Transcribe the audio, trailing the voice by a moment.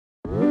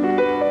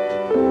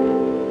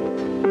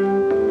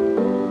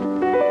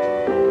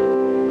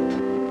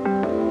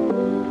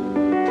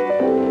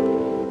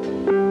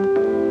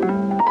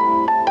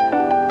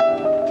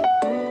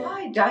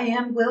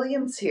Diane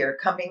Williams here,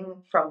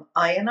 coming from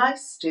I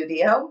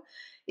Studio.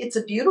 It's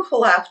a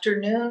beautiful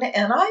afternoon,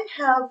 and I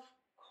have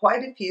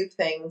quite a few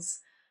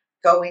things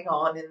going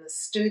on in the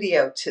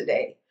studio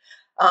today.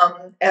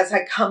 As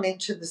I come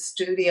into the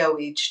studio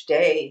each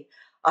day,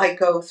 I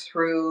go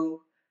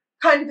through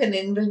kind of an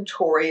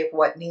inventory of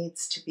what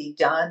needs to be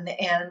done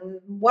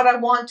and what I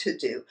want to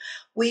do.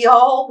 We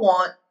all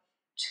want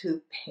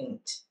to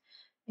paint,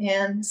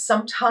 and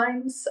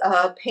sometimes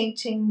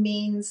painting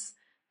means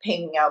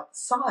painting out the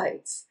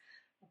sides,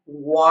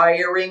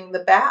 wiring the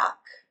back,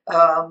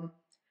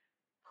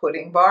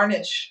 putting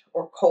varnish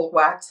or cold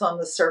wax on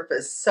the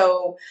surface.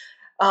 So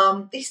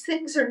these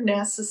things are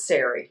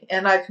necessary.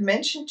 And I've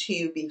mentioned to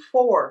you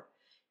before,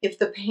 if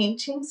the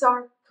paintings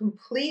are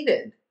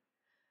completed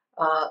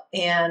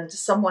and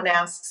someone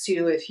asks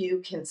you if you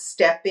can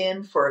step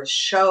in for a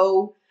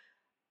show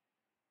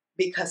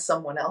because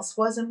someone else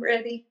wasn't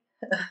ready,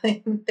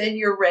 then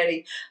you're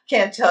ready.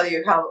 Can't tell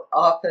you how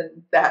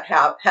often that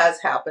has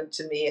happened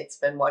to me. It's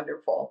been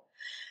wonderful.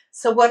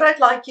 So what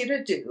I'd like you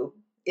to do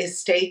is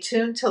stay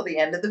tuned till the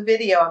end of the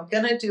video. I'm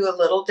going to do a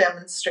little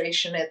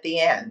demonstration at the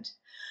end.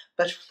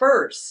 But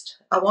first,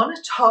 I want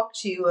to talk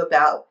to you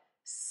about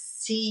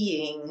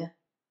seeing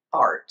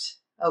art,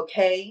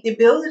 okay? The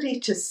ability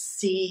to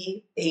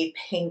see a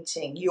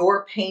painting,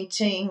 your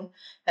painting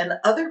and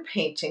other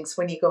paintings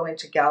when you go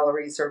into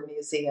galleries or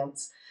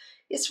museums,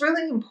 is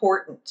really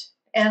important.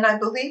 And I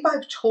believe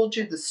I've told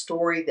you the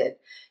story that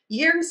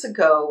years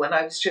ago, when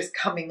I was just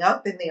coming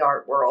up in the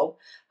art world,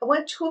 I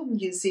went to a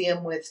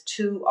museum with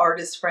two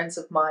artist friends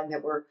of mine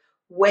that were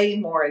way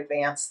more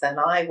advanced than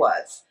I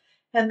was.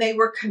 And they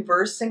were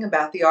conversing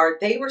about the art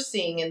they were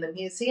seeing in the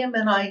museum,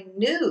 and I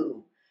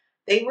knew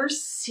they were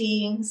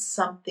seeing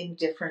something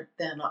different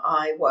than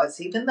I was.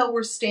 Even though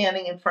we're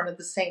standing in front of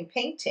the same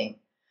painting,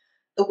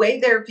 the way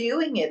they're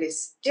viewing it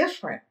is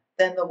different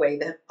than the way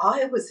that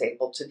I was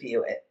able to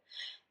view it.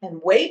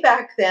 And way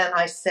back then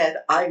I said,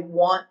 I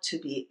want to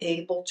be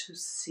able to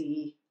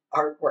see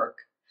artwork.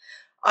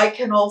 I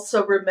can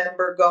also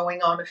remember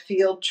going on a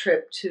field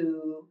trip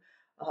to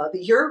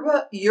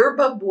the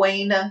Yerba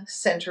Buena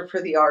Center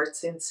for the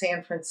Arts in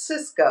San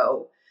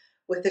Francisco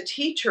with a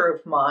teacher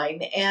of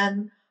mine,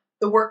 and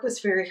the work was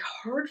very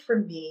hard for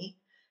me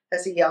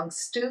as a young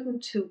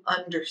student to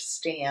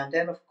understand.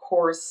 And of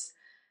course,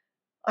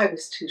 I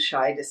was too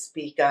shy to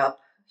speak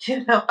up.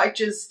 You know,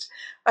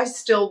 I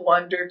still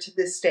wonder to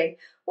this day,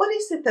 what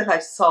is it that I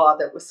saw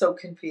that was so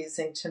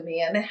confusing to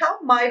me, and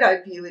how might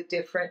I view it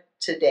different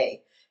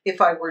today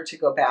if I were to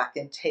go back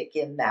and take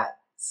in that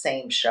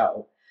same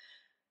show?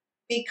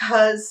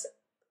 Because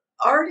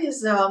art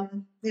is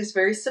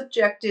very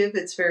subjective,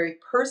 it's very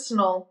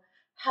personal.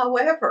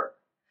 However,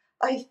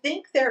 I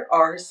think there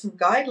are some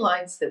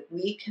guidelines that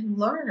we can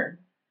learn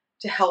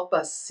to help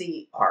us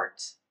see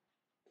art.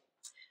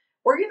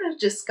 We're going to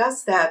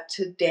discuss that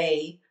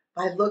today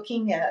by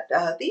looking at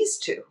these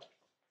two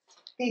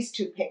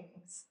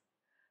paintings,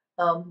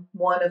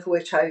 one of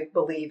which I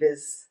believe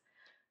is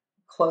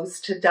close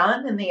to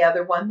done, and the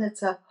other one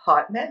that's a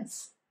hot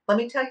mess. Let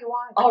me tell you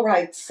why. All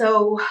right,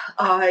 so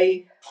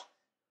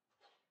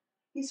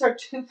these are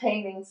two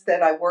paintings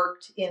that I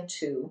worked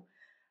into.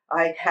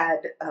 I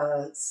had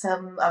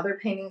some other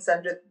paintings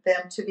under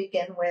them to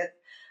begin with,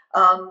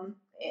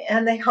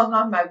 and they hung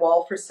on my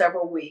wall for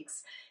several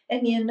weeks.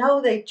 And you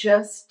know, they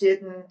just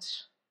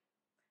didn't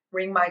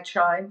ring my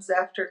chimes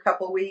after a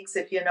couple weeks,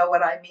 if you know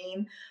what I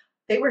mean.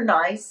 They were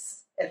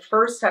nice. At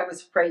first, I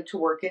was afraid to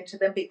work into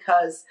them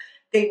because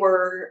they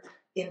were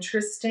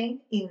interesting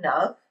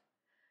enough.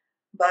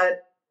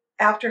 But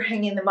after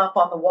hanging them up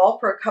on the wall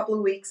for a couple of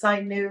weeks,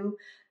 I knew,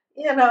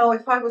 you know,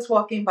 if I was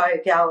walking by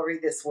a gallery,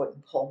 this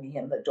wouldn't pull me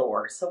in the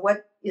door. So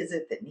what is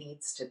it that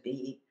needs to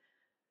be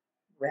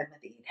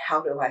remedied?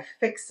 How do I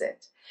fix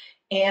it?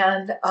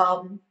 And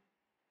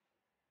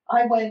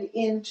I went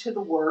into the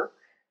work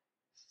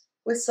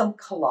with some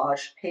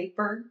collage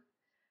paper,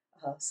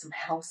 some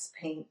house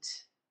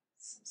paint,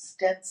 some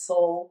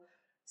stencil,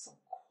 some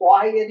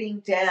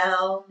quieting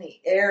down the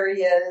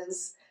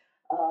areas,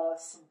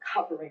 some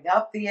covering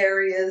up the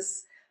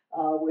areas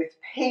with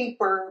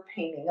paper,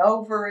 painting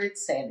over it,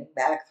 sanding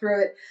back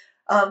through it.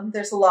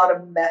 There's a lot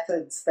of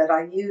methods that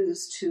I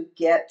use to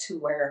get to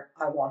where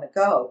I want to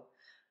go.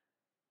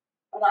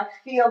 But I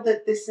feel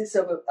that this is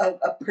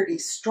a pretty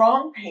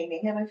strong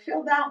painting, and I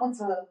feel that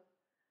one's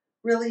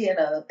really in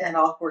an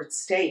awkward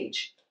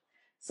stage.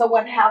 So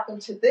what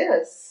happened to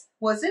this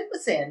was it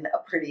was in a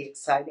pretty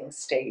exciting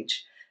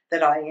stage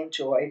that I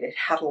enjoyed. It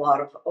had a lot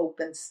of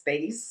open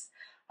space.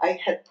 I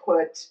had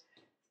put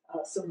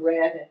some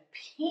red and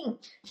pink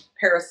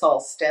parasol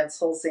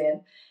stencils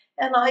in,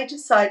 and I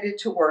decided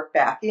to work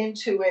back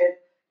into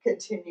it,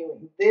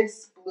 continuing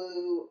this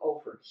blue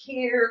over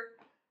here,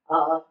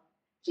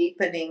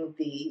 deepening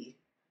the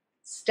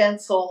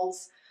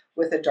stencils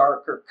with a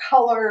darker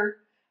color,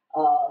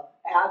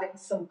 adding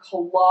some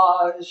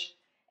collage.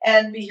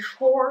 And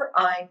before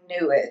I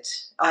knew it,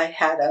 I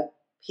had a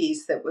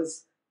piece that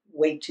was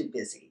way too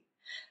busy.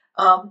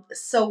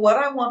 So what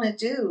I want to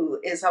do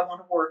is I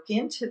want to work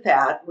into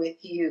that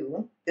with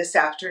you this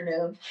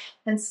afternoon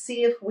and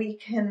see if we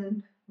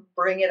can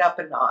bring it up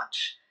a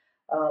notch.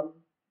 Um,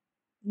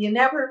 you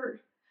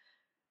never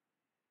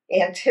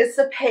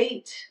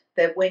anticipate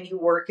that when you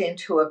work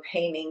into a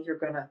painting, you're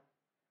going to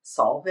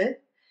solve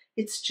it.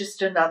 It's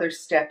just another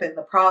step in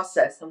the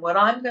process. And what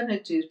I'm going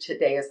to do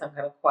today is I'm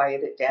going to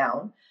quiet it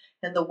down.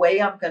 And the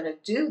way I'm going to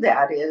do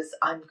that is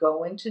I'm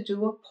going to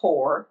do a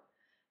pour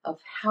of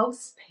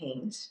house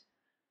paint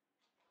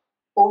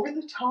over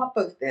the top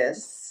of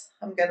this.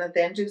 I'm going to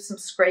then do some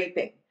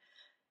scraping.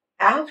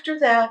 After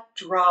that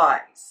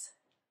dries,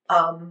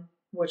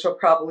 which will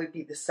probably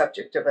be the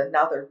subject of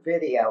another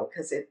video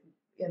because it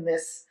in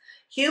this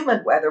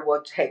humid weather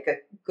will take a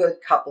good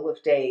couple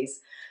of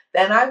days,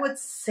 then I would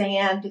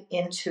sand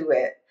into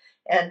it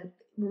and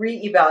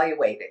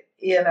reevaluate it.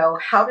 You know,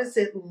 how does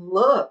it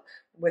look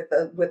with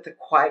the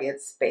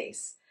quiet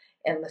space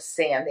and the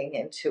sanding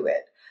into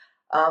it?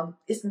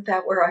 Isn't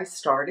that where I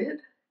started?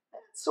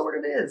 It sort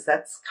of is.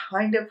 That's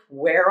kind of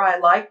where I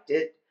liked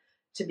it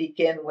to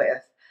begin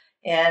with.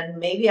 And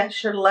maybe I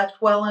should have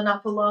left well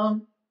enough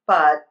alone,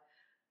 but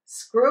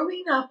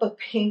screwing up a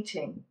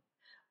painting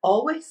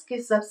always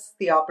gives us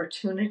the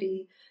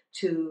opportunity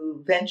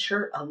to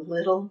venture a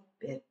little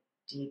bit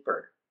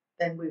deeper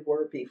than we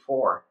were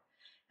before.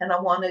 And I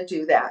want to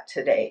do that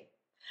today.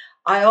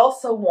 I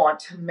also want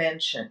to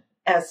mention,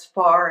 as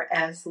far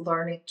as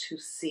learning to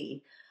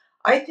see,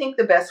 I think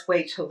the best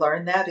way to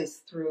learn that is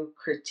through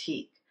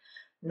critique.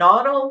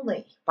 Not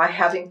only by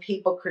having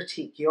people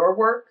critique your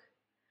work,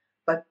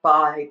 but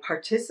by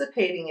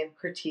participating in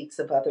critiques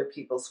of other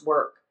people's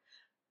work.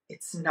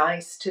 It's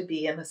nice to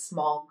be in a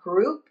small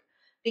group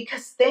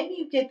because then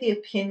you get the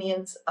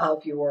opinions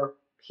of your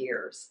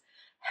peers,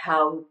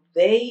 how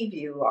they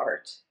view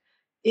art.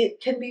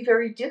 It can be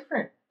very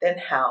different than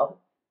how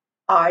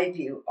I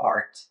view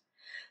art.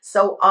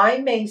 So I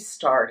may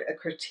start a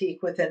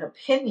critique with an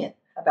opinion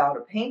about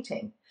a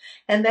painting,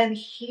 and then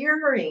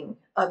hearing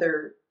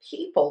other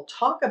people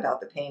talk about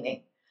the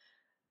painting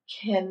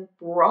can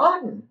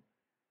broaden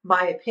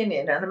my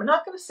opinion. And I'm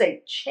not going to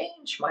say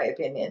change my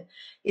opinion,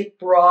 it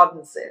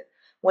broadens it.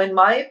 When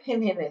my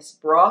opinion is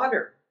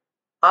broader,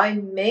 I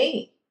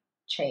may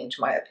change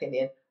my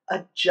opinion,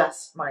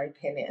 adjust my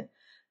opinion.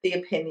 The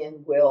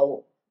opinion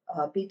will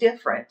be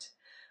different.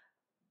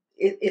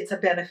 It's a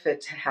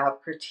benefit to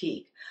have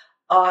critique.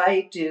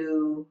 I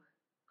do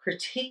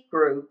critique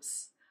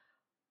groups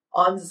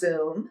on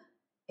Zoom,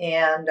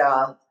 and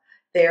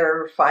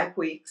they're 5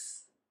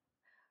 weeks.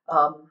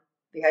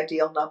 The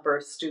ideal number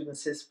of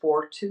students is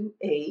 4 to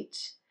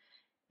 8,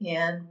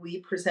 and we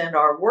present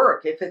our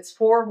work. If it's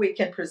 4, we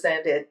can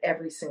present it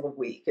every single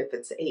week. If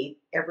it's 8,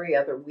 every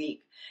other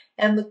week.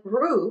 And the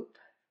group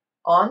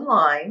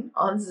online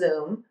on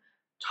Zoom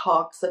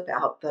talks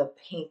about the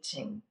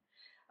painting.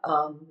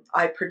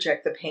 I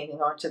project the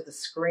painting onto the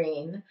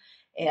screen,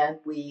 and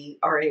we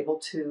are able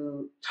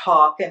to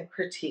talk and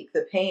critique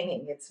the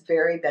painting. It's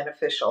very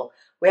beneficial.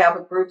 We have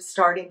a group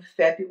starting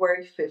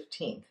February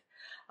 15th.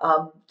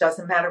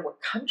 Doesn't matter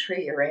what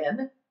country you're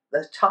in,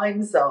 the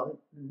time zone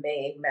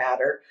may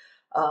matter.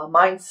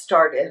 Mine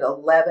start at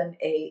 11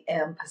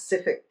 a.m.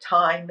 Pacific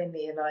time in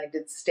the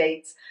United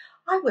States.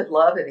 I would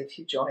love it if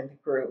you join the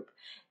group.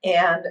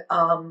 And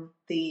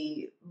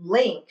the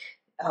link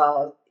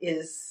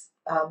is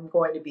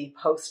going to be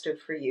posted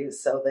for you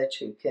so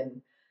that you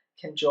can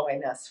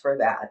join us for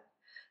that.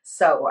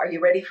 So, are you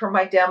ready for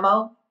my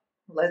demo?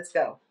 Let's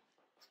go.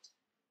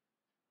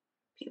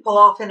 People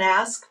often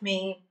ask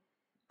me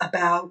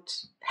about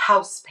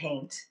house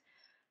paint,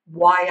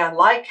 why I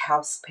like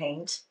house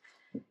paint.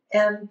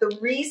 And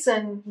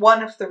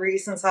one of the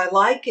reasons I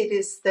like it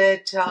is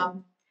that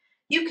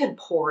you can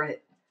pour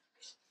it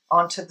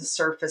onto the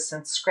surface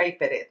and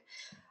scrape at it.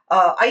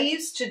 I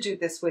used to do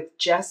this with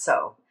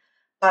gesso,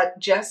 but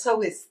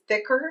gesso is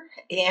thicker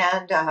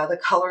and the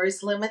color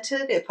is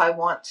limited. If I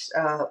want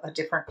a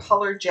different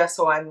color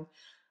gesso, I'm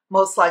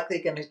most likely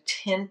going to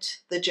tint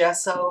the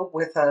gesso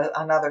with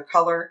another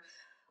color.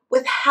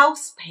 With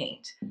house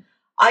paint,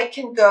 I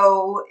can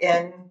go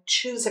and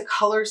choose a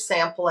color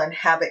sample and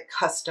have it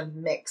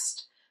custom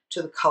mixed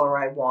to the color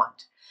I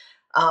want.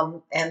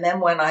 And then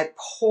when I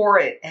pour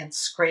it and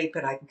scrape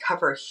it, I can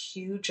cover a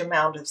huge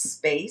amount of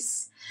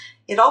space.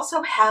 It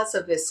also has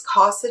a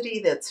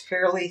viscosity that's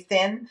fairly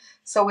thin.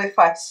 So if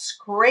I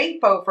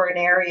scrape over an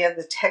area,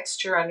 the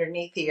texture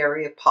underneath the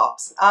area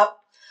pops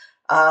up.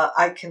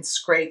 I can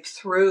scrape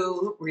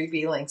through,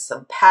 revealing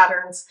some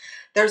patterns.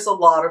 There's a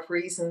lot of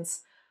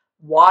reasons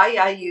why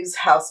I use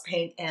house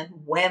paint and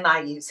when I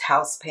use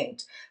house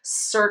paint.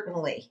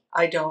 Certainly,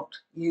 I don't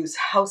use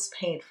house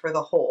paint for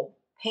the whole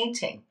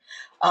painting.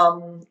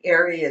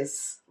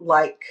 Areas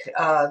like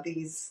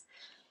these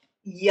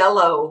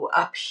yellow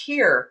up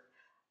here,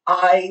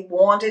 I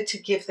wanted to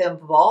give them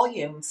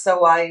volume,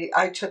 so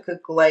I took a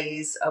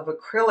glaze of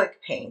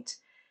acrylic paint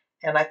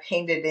and I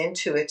painted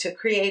into it to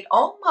create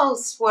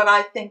almost what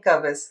I think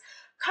of as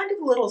kind of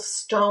little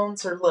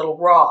stones or little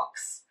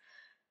rocks.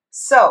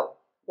 So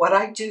what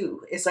I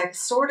do is I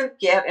sort of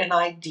get an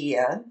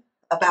idea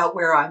about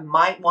where I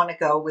might want to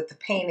go with the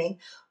painting,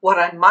 what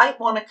I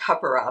might want to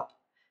cover up,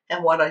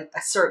 and what I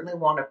certainly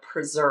want to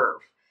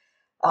preserve.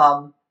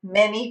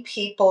 Many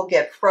people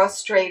get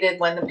frustrated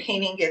when the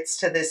painting gets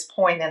to this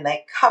point and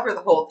they cover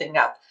the whole thing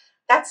up.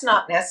 That's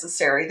not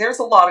necessary. There's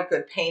a lot of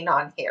good paint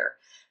on here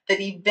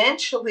that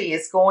eventually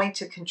is going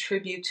to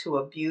contribute to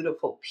a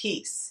beautiful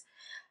piece.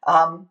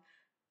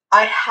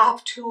 I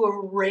have to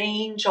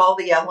arrange all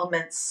the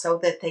elements so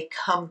that they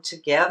come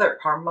together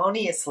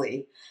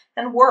harmoniously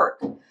and work.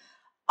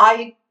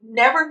 I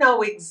never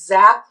know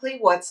exactly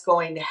what's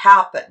going to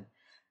happen,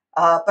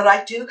 but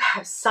I do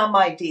have some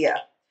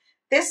idea.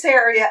 This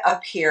area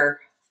up here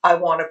I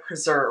want to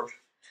preserve,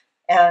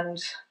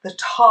 and the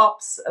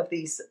tops of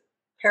these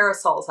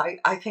parasols,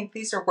 I think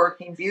these are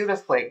working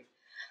beautifully.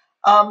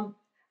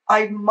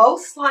 I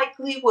most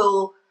likely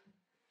will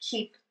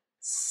keep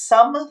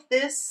some of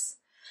this,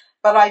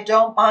 but I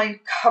don't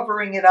mind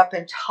covering it up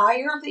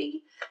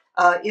entirely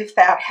if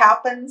that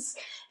happens,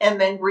 and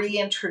then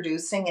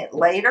reintroducing it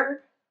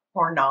later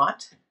or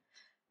not.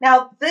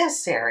 Now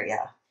this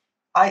area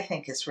I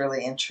think is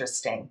really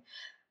interesting.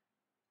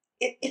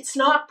 It's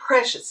not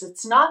precious.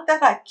 It's not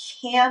that I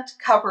can't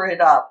cover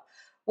it up.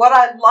 What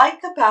I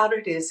like about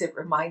it is it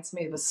reminds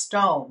me of a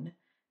stone.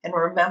 And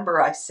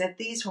remember, I said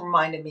these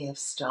reminded me of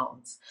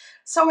stones.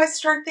 So I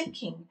start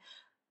thinking,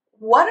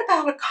 what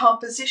about a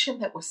composition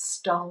that was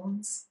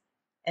stones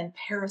and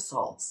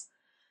parasols?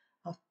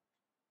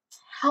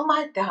 How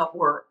might that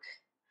work?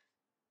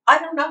 I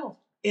don't know.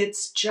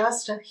 It's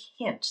just a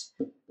hint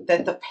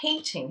that the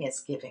painting is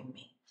giving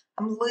me.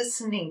 I'm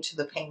listening to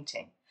the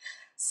painting.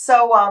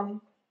 So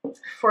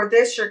for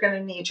this, you're going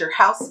to need your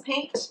house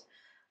paint.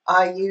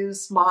 I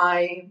use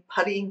my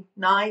putty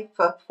knife,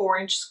 a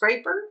 4-inch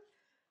scraper.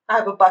 I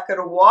have a bucket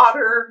of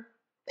water,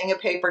 thing of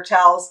paper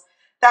towels.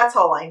 That's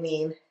all I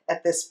need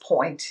at this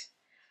point.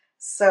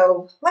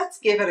 So let's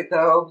give it a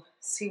go,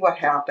 see what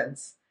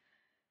happens.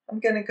 I'm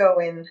going to go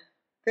in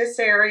this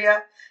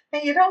area. Now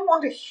you don't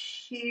want a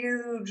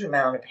huge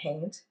amount of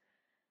paint,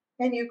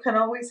 and you can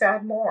always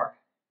add more.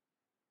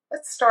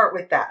 Let's start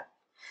with that.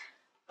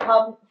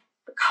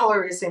 The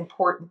color is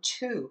important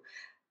too.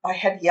 I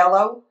had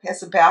yellow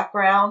as a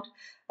background.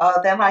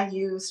 Then I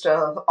used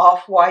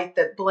off-white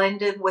that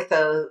blended with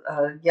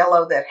a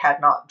yellow that had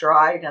not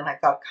dried, and I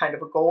got kind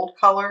of a gold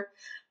color.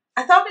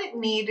 I thought it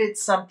needed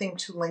something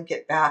to link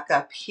it back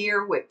up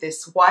here with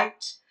this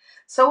white,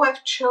 so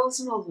I've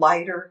chosen a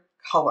lighter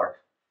color.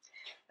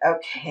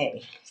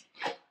 Okay.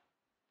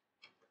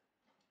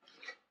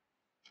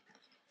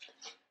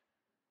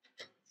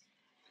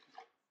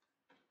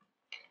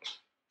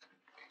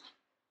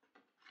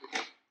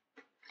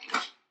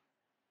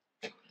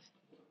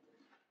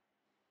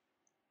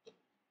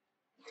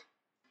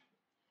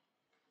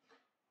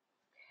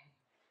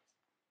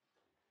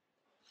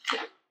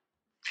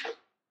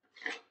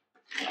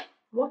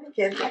 I want to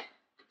get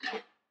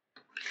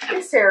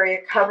this area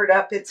covered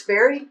up. It's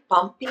very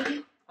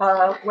bumpy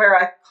where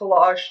I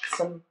collaged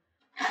some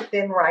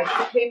thin rice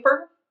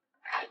paper.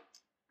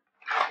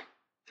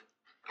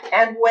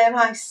 And when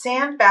I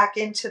sand back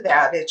into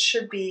that, it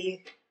should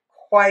be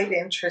quite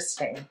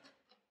interesting.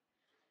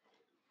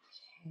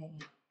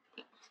 Okay.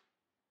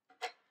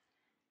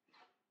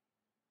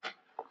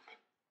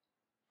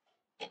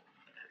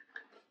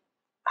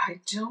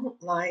 I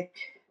don't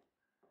like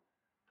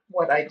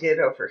what I did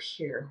over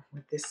here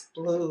with this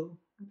blue.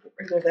 Get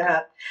rid of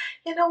that.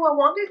 You know, I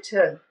wanted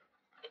to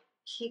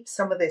keep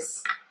some of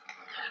this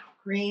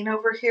green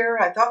over here.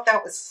 I thought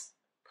that was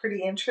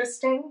pretty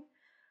interesting.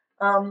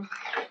 It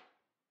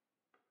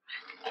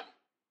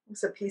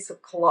was a piece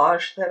of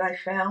collage that I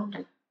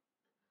found.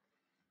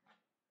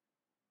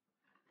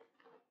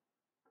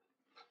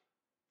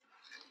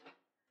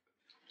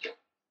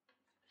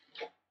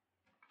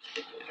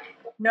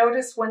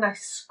 Notice when I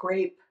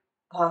scrape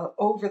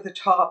over the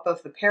top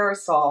of the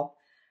parasol,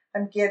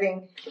 I'm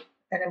getting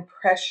an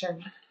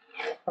impression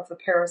of the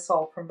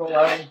parasol from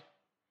below.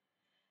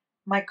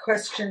 My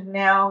question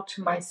now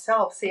to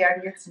myself, see, I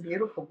get some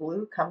beautiful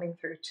blue coming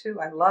through too.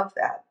 I love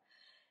that.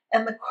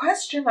 And the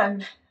question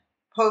I'm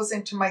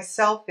posing to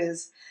myself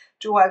is,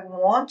 do I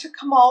want to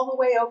come all the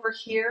way over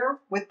here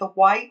with the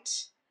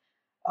white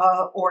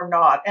or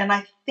not? And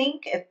I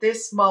think at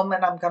this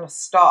moment I'm going to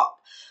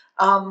stop.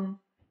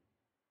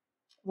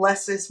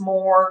 Less is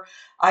more.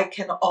 I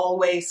can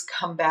always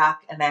come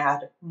back and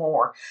add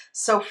more.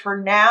 So for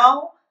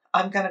now,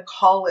 I'm going to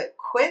call it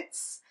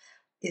quits.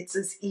 It's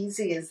as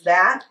easy as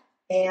that.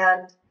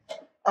 And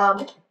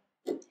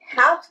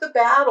half the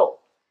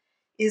battle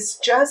is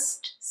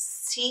just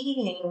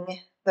seeing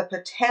the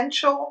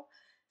potential,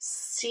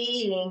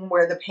 seeing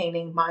where the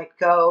painting might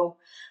go,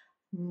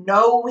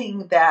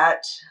 knowing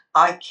that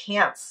I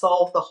can't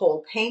solve the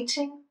whole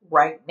painting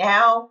right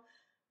now,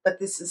 but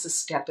this is a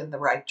step in the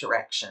right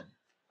direction.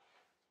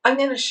 I'm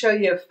going to show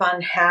you a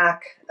fun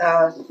hack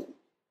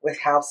with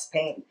house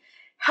paint.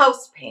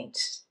 House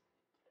paint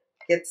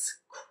gets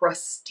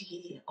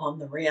crusty on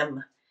the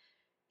rim,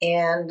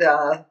 and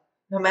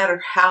no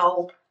matter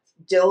how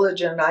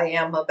diligent I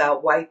am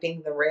about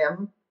wiping the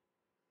rim,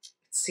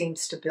 it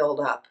seems to build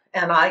up.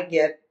 And I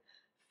get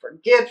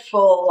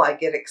forgetful, I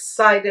get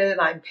excited,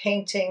 I'm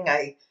painting,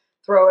 I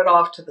throw it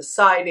off to the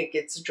side, it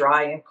gets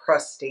dry and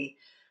crusty.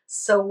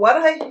 So what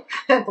I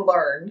have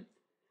learned,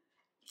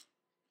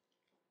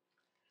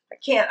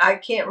 I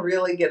can't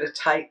really get a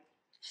tight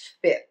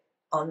fit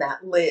on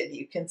that lid.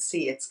 You can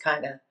see it's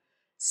kind of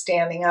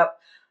standing up.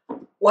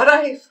 What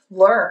I've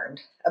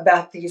learned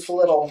about these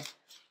little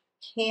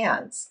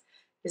cans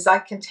is I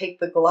can take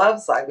the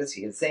gloves I was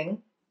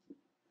using,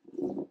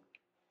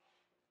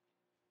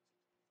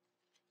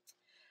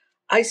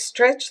 I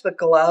stretch the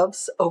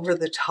gloves over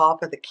the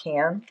top of the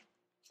can.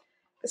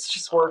 This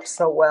just works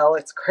so well,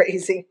 it's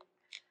crazy.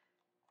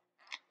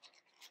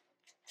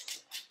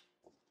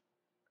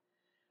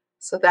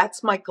 So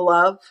that's my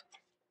glove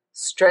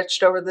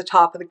stretched over the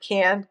top of the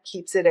can,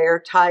 keeps it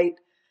airtight,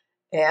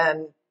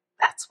 and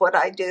that's what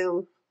I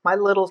do, my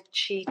little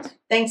cheat.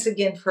 Thanks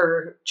again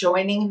for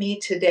joining me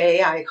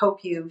today. I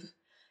hope you've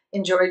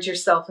enjoyed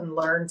yourself and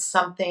learned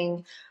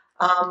something.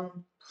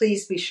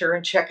 Please be sure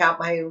and check out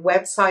my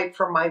website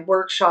for my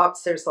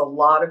workshops. There's a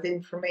lot of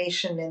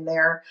information in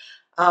there.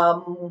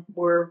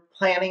 We're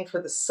planning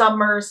for the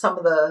summer, some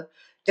of the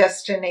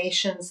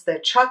destinations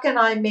that Chuck and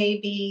I may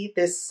be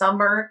this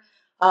summer.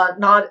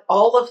 Not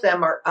all of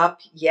them are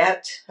up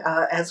yet,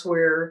 as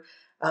we're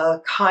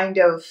kind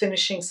of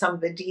finishing some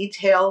of the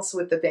details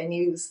with the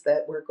venues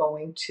that we're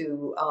going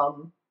to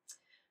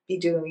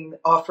be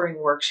offering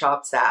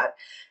workshops at.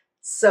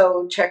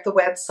 So check the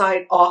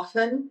website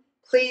often.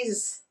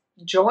 Please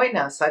join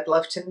us. I'd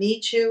love to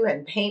meet you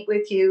and paint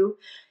with you.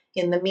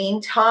 In the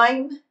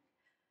meantime,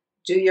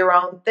 do your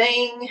own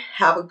thing,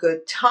 have a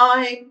good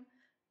time,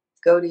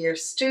 go to your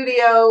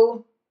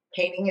studio.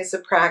 Painting is a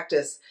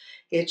practice.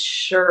 It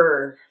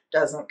sure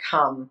doesn't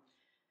come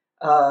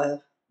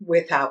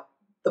without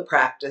the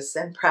practice,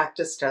 and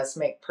practice does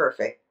make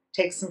perfect.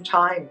 Take some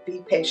time,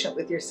 be patient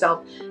with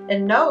yourself,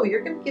 and know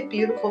you're going to get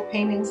beautiful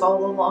paintings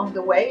all along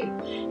the way,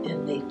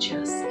 and they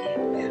just get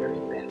better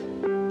and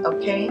better.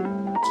 Okay?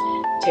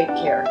 Take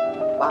care.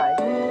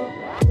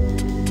 Bye.